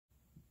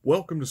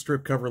Welcome to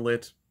Strip Cover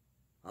Lit.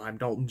 I'm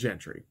Dalton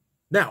Gentry.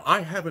 Now, I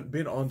haven't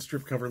been on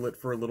Strip Cover Lit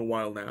for a little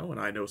while now, and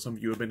I know some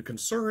of you have been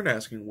concerned,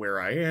 asking where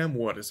I am,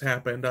 what has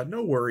happened.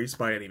 No worries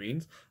by any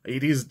means.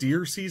 It is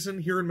deer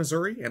season here in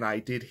Missouri, and I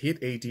did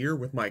hit a deer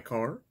with my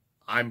car.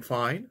 I'm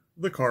fine.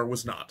 The car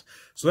was not.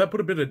 So that put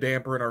a bit of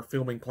damper in our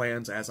filming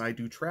plans, as I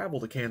do travel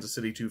to Kansas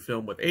City to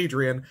film with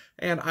Adrian,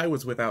 and I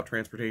was without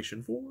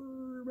transportation for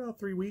about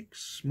 3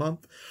 weeks,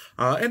 month.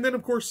 And then,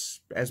 of course,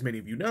 as many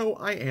of you know,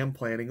 I am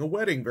planning a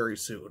wedding very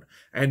soon.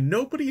 And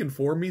nobody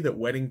informed me that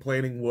wedding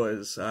planning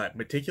was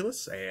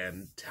meticulous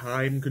and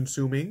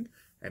time-consuming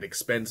and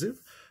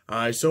expensive.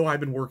 So I've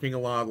been working a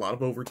lot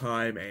of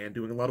overtime and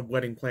doing a lot of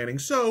wedding planning,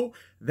 so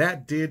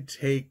that did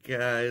take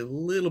a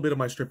little bit of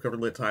my Strip Cover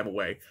Lit time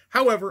away.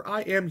 However,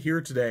 I am here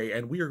today,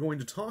 and we are going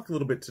to talk a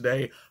little bit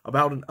today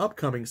about an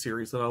upcoming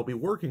series that I'll be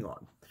working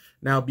on.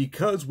 Now,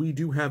 because we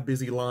do have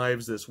busy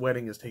lives, this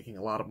wedding is taking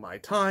a lot of my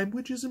time,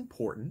 which is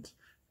important,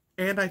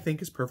 and I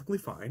think is perfectly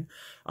fine.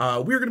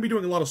 We're going to be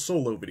doing a lot of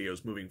solo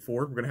videos moving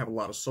forward. We're going to have a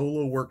lot of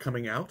solo work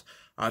coming out.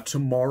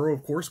 Tomorrow,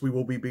 of course, we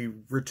will be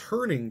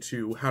returning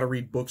to How to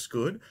Read Books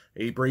Good,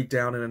 a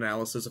breakdown and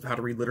analysis of how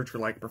to read literature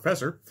like a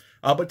professor.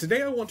 But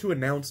today I want to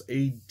announce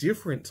a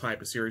different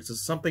type of series. This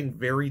is something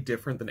very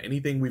different than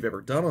anything we've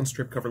ever done on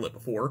Strip Cover Lit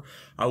before.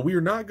 We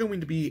are not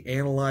going to be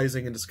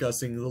analyzing and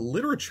discussing the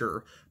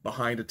literature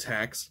behind a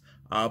text,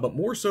 but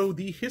more so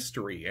the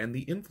history and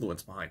the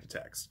influence behind a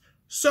text.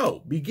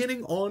 So,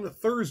 beginning on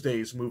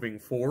Thursdays moving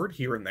forward,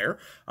 here and there,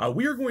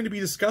 we are going to be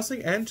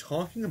discussing and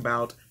talking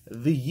about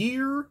The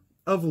Year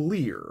of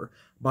Lear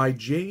by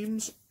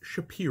James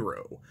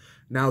Shapiro.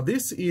 Now,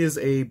 this is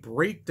a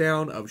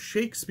breakdown of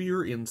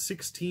Shakespeare in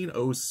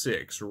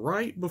 1606,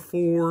 right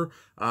before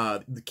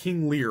the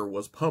King Lear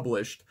was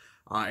published,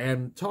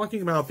 and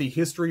talking about the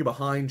history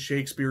behind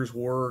Shakespeare's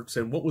works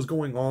and what was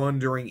going on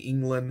during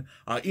England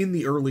in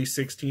the early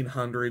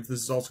 1600s.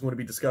 This is also going to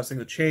be discussing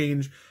the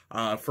change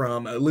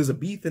from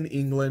Elizabethan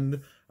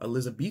England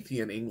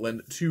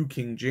to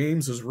King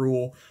James's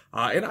rule.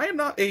 And I am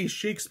not a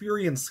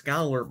Shakespearean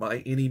scholar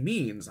by any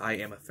means. I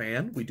am a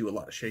fan. We do a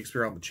lot of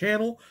Shakespeare on the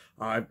channel.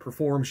 I've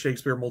performed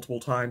Shakespeare multiple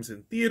times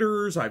in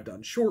theaters. I've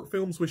done short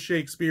films with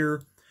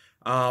Shakespeare.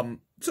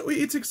 So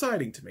it's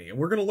exciting to me, and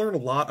we're going to learn a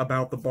lot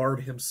about the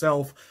Bard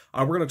himself.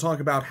 We're going to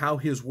talk about how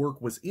his work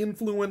was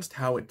influenced,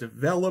 how it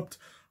developed,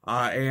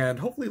 and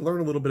hopefully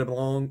learn a little bit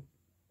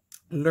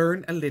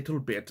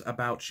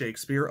about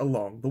Shakespeare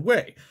along the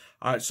way.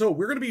 So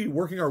we're going to be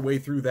working our way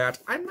through that.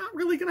 I'm not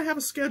really going to have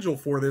a schedule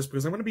for this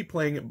because I'm going to be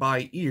playing it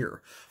by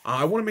ear.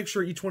 I want to make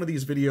sure each one of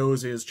these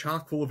videos is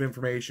chock full of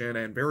information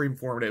and very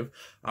informative.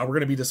 We're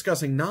going to be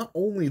discussing not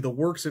only the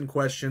work in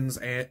question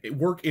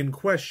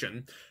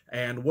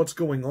and what's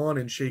going on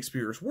in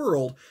Shakespeare's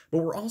world, but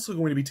we're also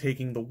going to be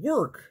taking the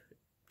work,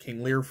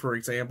 King Lear, for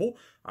example.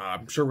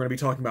 I'm sure we're going to be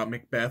talking about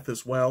Macbeth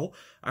as well,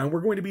 and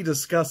we're going to be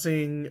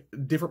discussing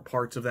different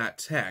parts of that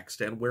text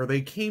and where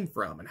they came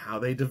from and how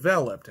they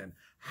developed and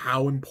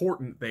how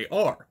important they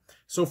are.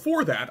 So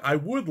for that, I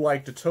would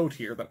like to tote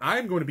here that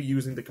I'm going to be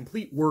using the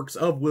complete works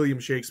of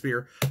William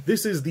Shakespeare.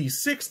 This is the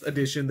 6th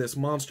edition, this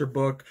monster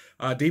book.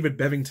 David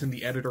Bevington,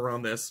 the editor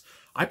on this.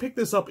 I picked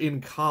this up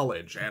in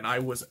college, and I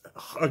was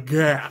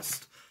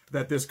aghast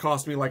that this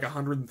cost me like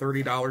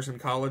 $130 in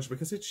college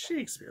because it's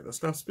Shakespeare. The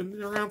stuff's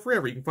been around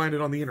forever. You can find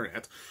it on the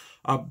internet.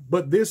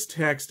 But this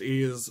text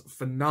is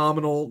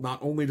phenomenal.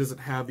 Not only does it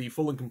have the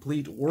full and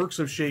complete works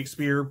of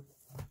Shakespeare,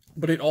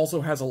 but it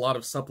also has a lot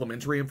of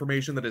supplementary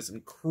information that is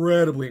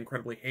incredibly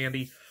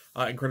handy,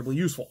 incredibly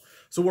useful.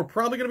 So we're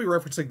probably going to be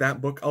referencing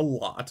that book a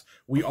lot.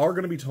 We are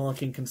going to be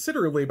talking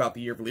considerably about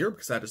The Year of Lear,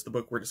 because that is the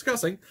book we're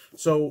discussing.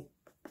 So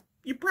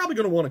you're probably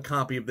going to want a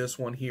copy of this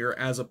one here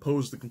as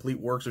opposed to the complete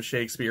works of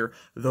Shakespeare,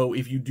 though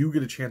if you do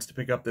get a chance to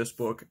pick up this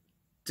book,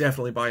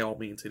 definitely by all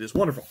means, it is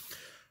wonderful.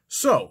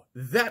 So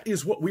that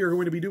is what we are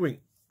going to be doing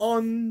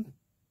on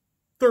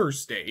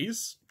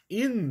Thursdays,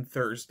 in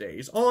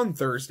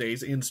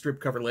Strip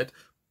Cover Lit.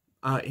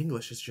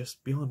 English is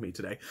just beyond me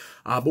today.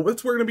 But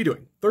that's what we're going to be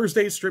doing.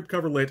 Thursdays, Strip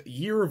Cover Lit,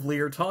 Year of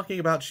Lear,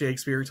 talking about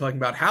Shakespeare, talking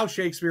about how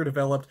Shakespeare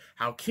developed,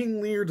 how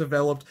King Lear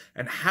developed,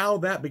 and how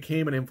that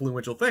became an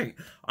influential thing.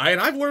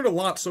 And I've learned a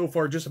lot so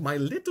far, just my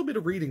little bit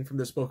of reading from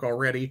this book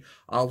already.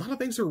 A lot of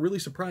things are really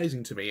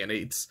surprising to me, and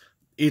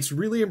it's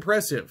really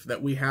impressive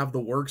that we have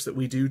the works that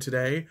we do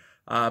today,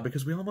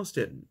 because we almost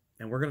didn't.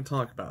 And we're going to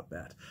talk about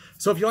that.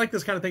 So if you like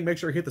this kind of thing, make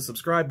sure to hit the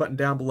subscribe button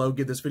down below.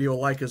 Give this video a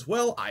like as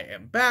well. I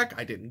am back.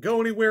 I didn't go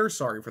anywhere.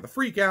 Sorry for the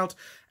freak out.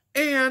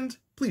 And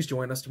please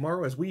join us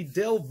tomorrow as we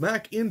delve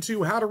back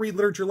into how to read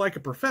literature like a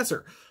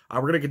professor.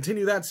 We're going to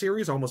continue that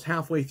series, almost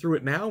halfway through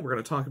it now. We're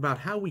going to talk about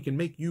how we can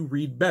make you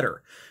read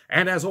better.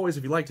 And as always,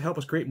 if you'd like to help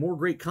us create more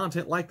great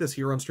content like this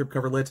here on Strip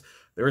Cover Lit,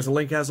 there is a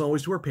link, as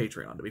always, to our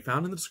Patreon to be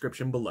found in the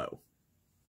description below.